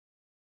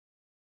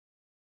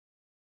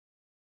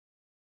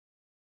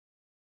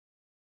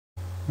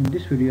In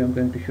this video I'm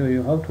going to show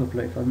you how to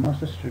apply for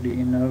master's study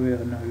in Norway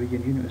or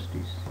Norwegian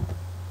universities.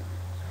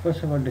 So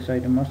first of all,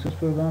 decide a master's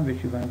program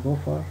which you want to go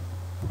for,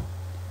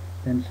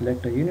 then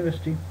select a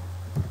university,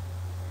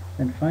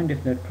 then find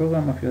if that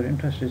program of your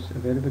interest is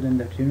available in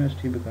that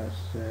university, because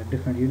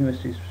different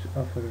universities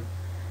offer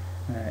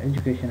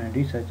education and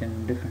research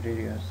in different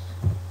areas,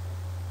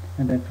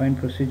 and then find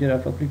procedure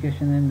of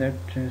application in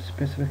that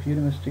specific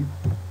university,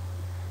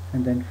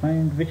 and then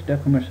find which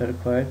documents are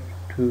required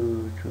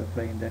to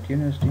apply in that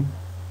university,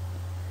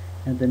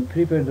 and then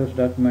prepare those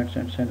documents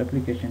and send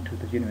application to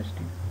the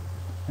university.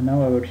 And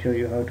now I will show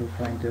you how to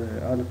find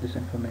all of this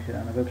information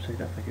on a website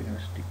of a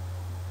university.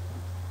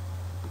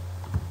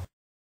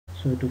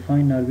 So to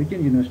find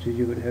Norwegian universities,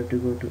 you would have to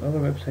go to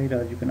our website,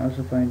 or you can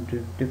also find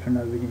different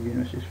Norwegian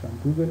universities from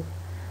Google.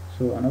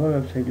 So on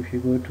our website, if you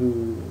go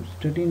to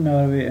Study in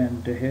Norway,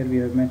 and here we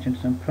have mentioned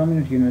some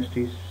prominent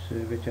universities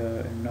which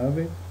are in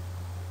Norway.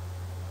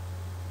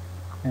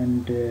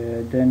 And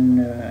then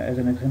as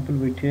an example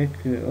we take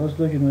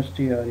Oslo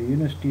University or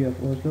University of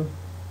Oslo,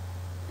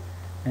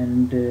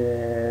 and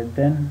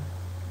then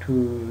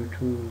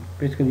to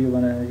basically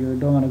you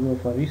don't want to go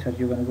for research,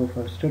 you want to go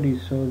for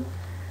studies. So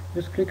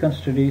just click on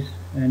studies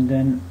and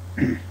then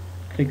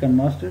click on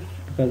masters,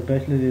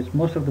 because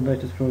most of the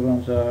bachelor's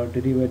programs are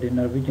delivered in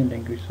Norwegian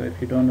language. So if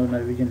you don't know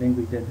Norwegian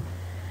language, then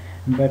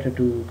better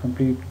to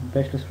complete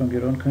bachelor's from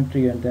your own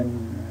country and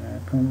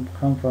then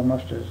come for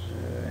masters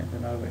in the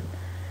Norway.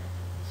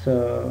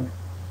 So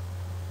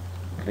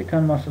click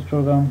on master's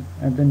program,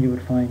 and then you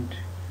will find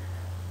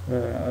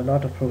a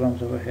lot of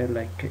programs over here,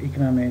 like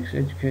economics,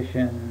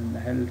 education,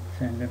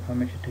 health and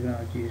information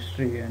technology,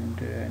 history,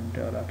 and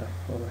a lot of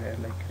over here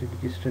like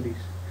religious studies.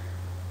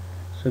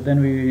 So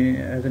then we,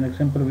 as an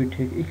example, we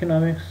take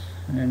economics,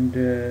 and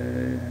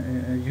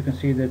as you can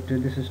see that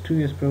this is 2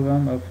 years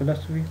program of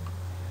philosophy.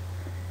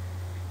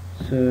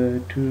 So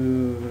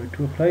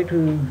to apply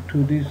to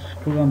these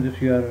programs,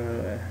 if you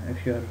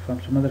are from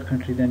some other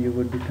country, then you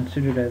would be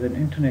considered as an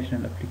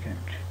international applicant.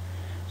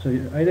 So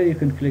either you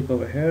can click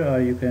over here, or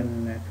you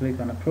can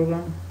click on a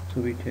program. So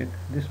we take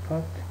this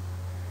path,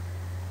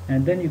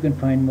 and then you can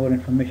find more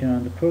information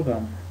on the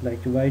program,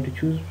 like why to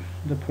choose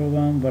the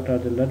program, what are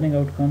the learning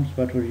outcomes,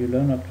 what will you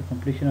learn after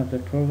completion of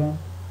that program,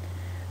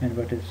 and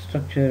what is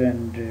structure,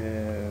 and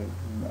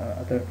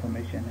other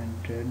information.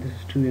 And this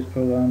is 2 years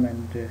program,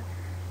 and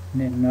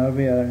in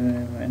Norway or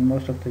in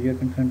most of the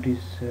European countries,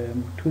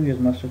 2 years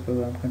master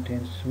program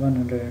contains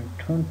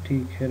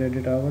 120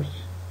 credit hours,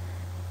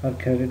 or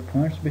credit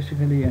points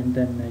basically, and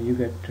then you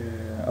get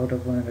out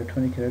of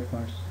 120 credit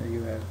points,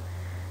 you have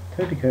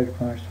 30 credit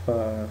points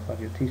for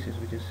your thesis,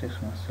 which is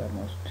 6 months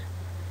almost.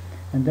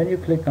 And then you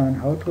click on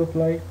how to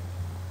apply.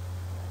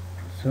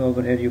 So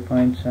over here you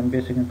find some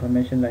basic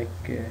information, like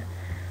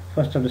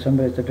 1st of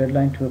December is the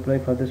deadline to apply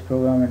for this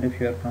program, and if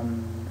you are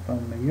from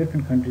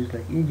European countries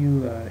like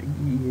EU or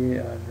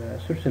EEA or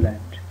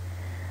Switzerland,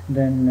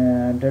 then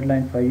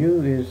deadline for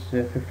you is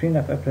 15th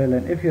of April,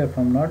 and if you are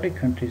from Nordic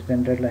countries,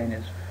 then deadline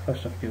is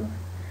 1st of June.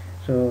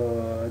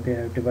 So they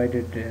have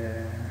divided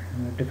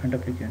different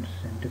applicants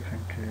in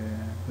different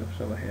groups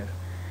over here.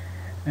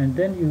 And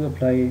then you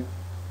apply,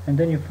 and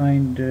then you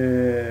find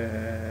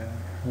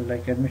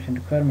like admission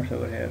requirements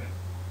over here,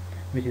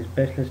 which is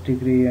bachelor's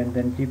degree, and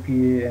then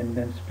GPA, and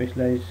then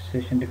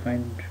specialization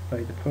defined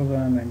by the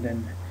program, and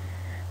then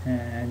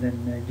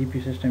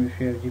GP system if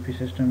you have GP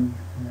system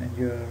in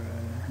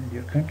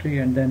your country.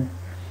 And then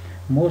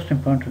most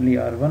importantly,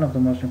 or one of the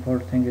most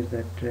important thing, is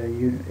that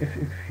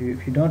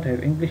if you don't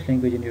have English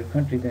language in your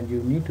country, then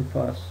you need to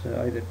pass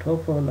either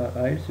TOEFL or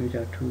IELTS, which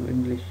are 2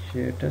 English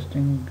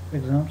testing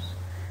exams.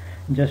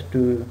 Just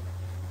to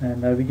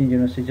Norwegian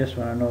university just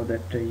want to know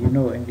that you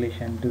know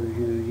English, and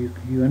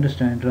you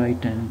understand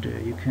right, and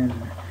you can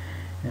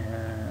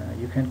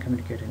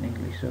communicate in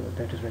English. So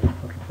that is very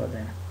important for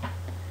them.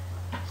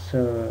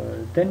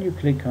 So then you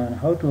click on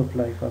how to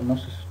apply for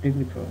master's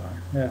degree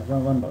program.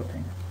 One more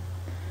thing.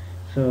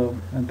 So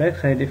on back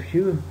side, if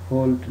you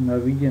hold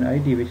Norwegian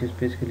ID, which is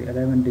basically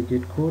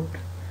 11-digit code,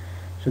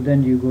 so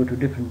then you go to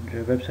different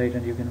website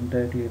and you can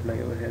directly apply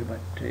over here.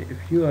 But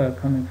if you are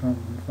coming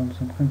from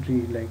some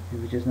country like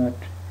which is not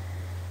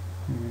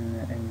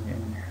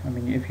I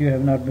mean, if you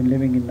have not been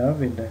living in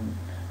Norway, then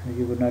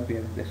you would not be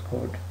having this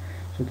code.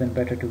 So then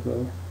better to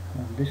go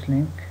on this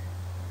link,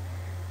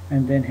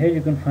 and then here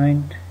you can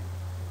find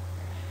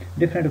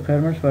different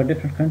requirements for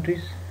different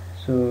countries.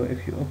 So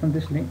if you open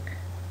this link,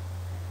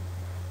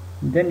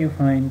 then you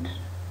find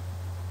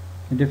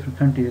different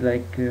countries,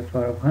 like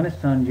for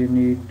Afghanistan you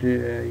need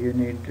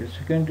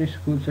secondary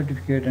school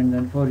certificate, and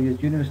then 4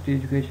 years university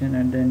education,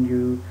 and then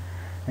you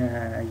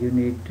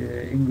need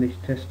English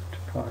test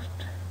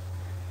passed,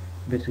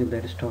 basically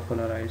that is TOEFL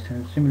or IELTS.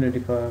 And similarly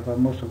for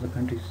most of the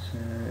countries,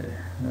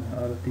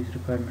 all of these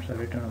requirements are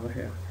written over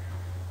here.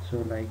 So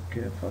like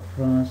for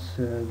France,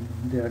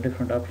 there are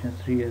different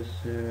options, 3 years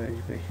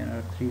education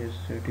or 3 years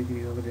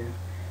degree over there.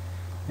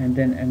 And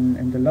then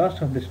in the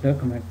last of this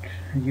document,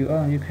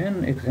 you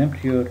can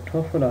exempt your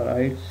TOEFL or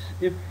IELTS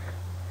if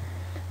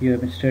you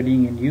have been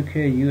studying in UK,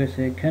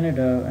 USA,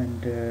 Canada,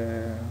 and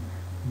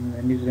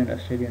New Zealand,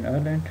 Australia, and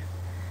Ireland.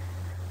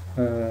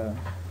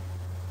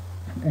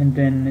 And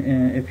then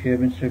if you have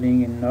been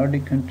studying in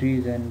Nordic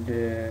countries, and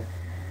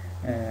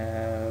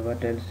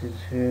what else is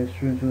here?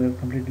 Students who have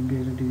completed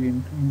basic degree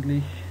in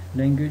English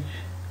language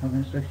of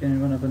instruction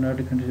in one of the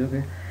Nordic countries,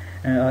 okay.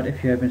 Or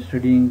if you have been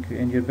studying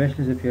in your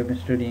bachelor's, if you have been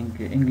studying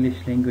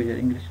English language or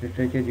English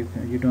literature,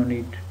 you don't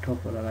need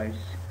TOEFL or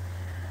IELTS.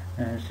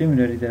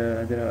 Similarly,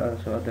 there are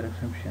also other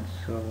exemptions,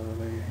 so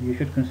you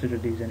should consider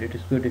these, and it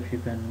is good if you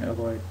can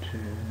avoid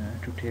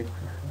to take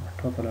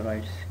TOEFL or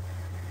IELTS.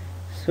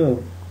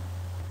 So,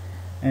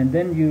 and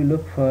then you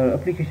look for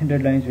application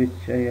deadlines,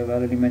 which I have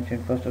already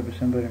mentioned, 1st of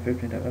December and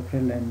 15th of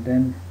April, and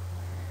then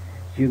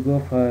you go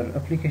for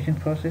application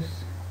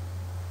process.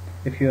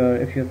 If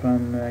you're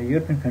from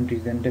European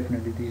countries, then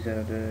definitely these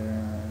are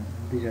the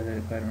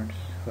requirements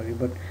for you.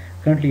 But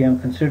currently I'm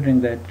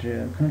considering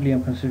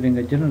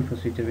a general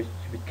procedure which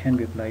can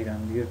be applied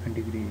on European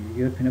degree,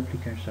 European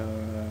applicants,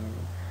 or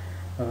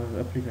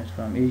applicants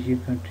from Asian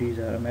countries,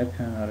 or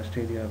American, or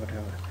Australia, or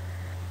whatever.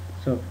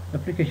 So,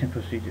 application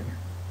procedure.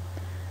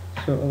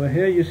 So over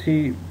here you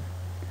see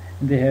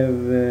they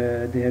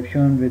have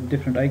shown with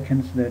different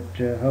icons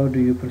that how do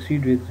you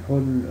proceed with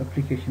whole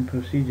application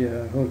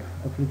procedure, or whole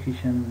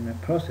application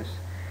process.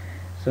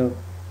 So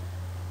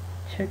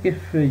check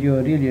if you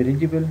are really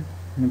eligible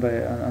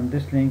on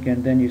this link,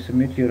 and then you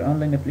submit your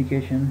online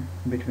application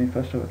between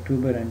 1st of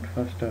October and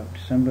 1st of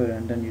December,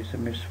 and then you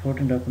submit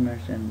supporting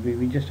documents, and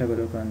we just have a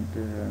look on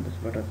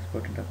what are the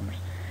supporting documents.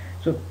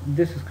 So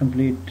this is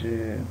complete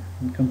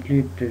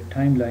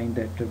timeline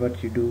that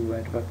what you do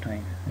at what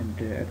time,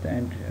 and at the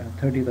end,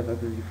 30th of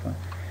April,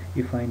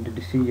 you find the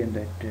decision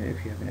that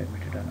if you have been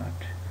admitted or not.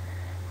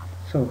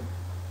 So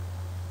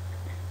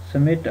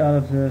submit all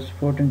of the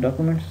supporting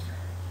documents.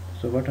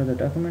 So what are the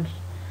documents?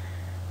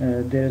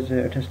 There's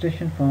an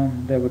attestation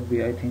form that would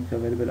be, I think,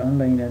 available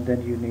online, and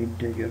then you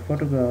need your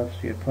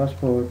photographs, your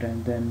passport,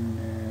 and then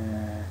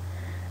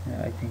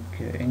I think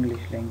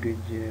English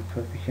language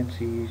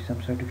proficiency,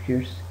 some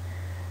certificates.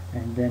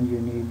 And then you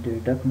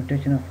need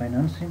documentation of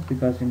financing,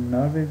 because in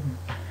Norway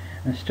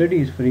study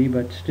is free,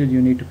 but still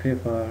you need to pay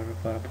for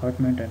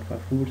apartment and for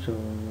food, so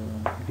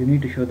you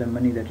need to show them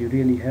money, that you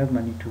really have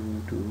money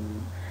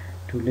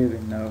to live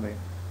in Norway.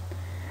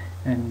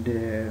 And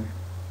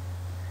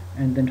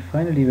then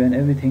finally, when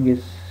everything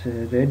is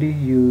ready,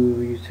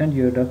 you send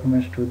your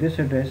documents to this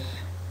address,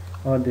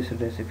 or this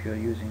address if you are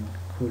using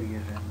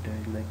courier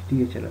and like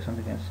DHL or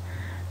something else.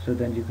 So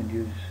then you can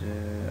use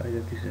either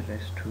this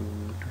address to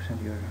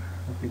send your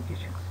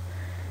applications.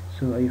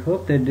 So I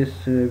hope that this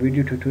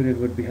video tutorial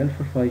would be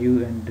helpful for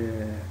you, and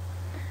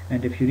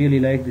if you really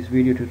like this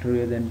video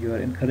tutorial, then you are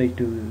encouraged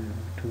to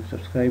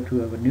subscribe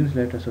to our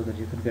newsletter, so that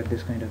you can get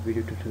this kind of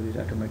video tutorials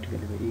automatically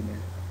by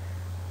email.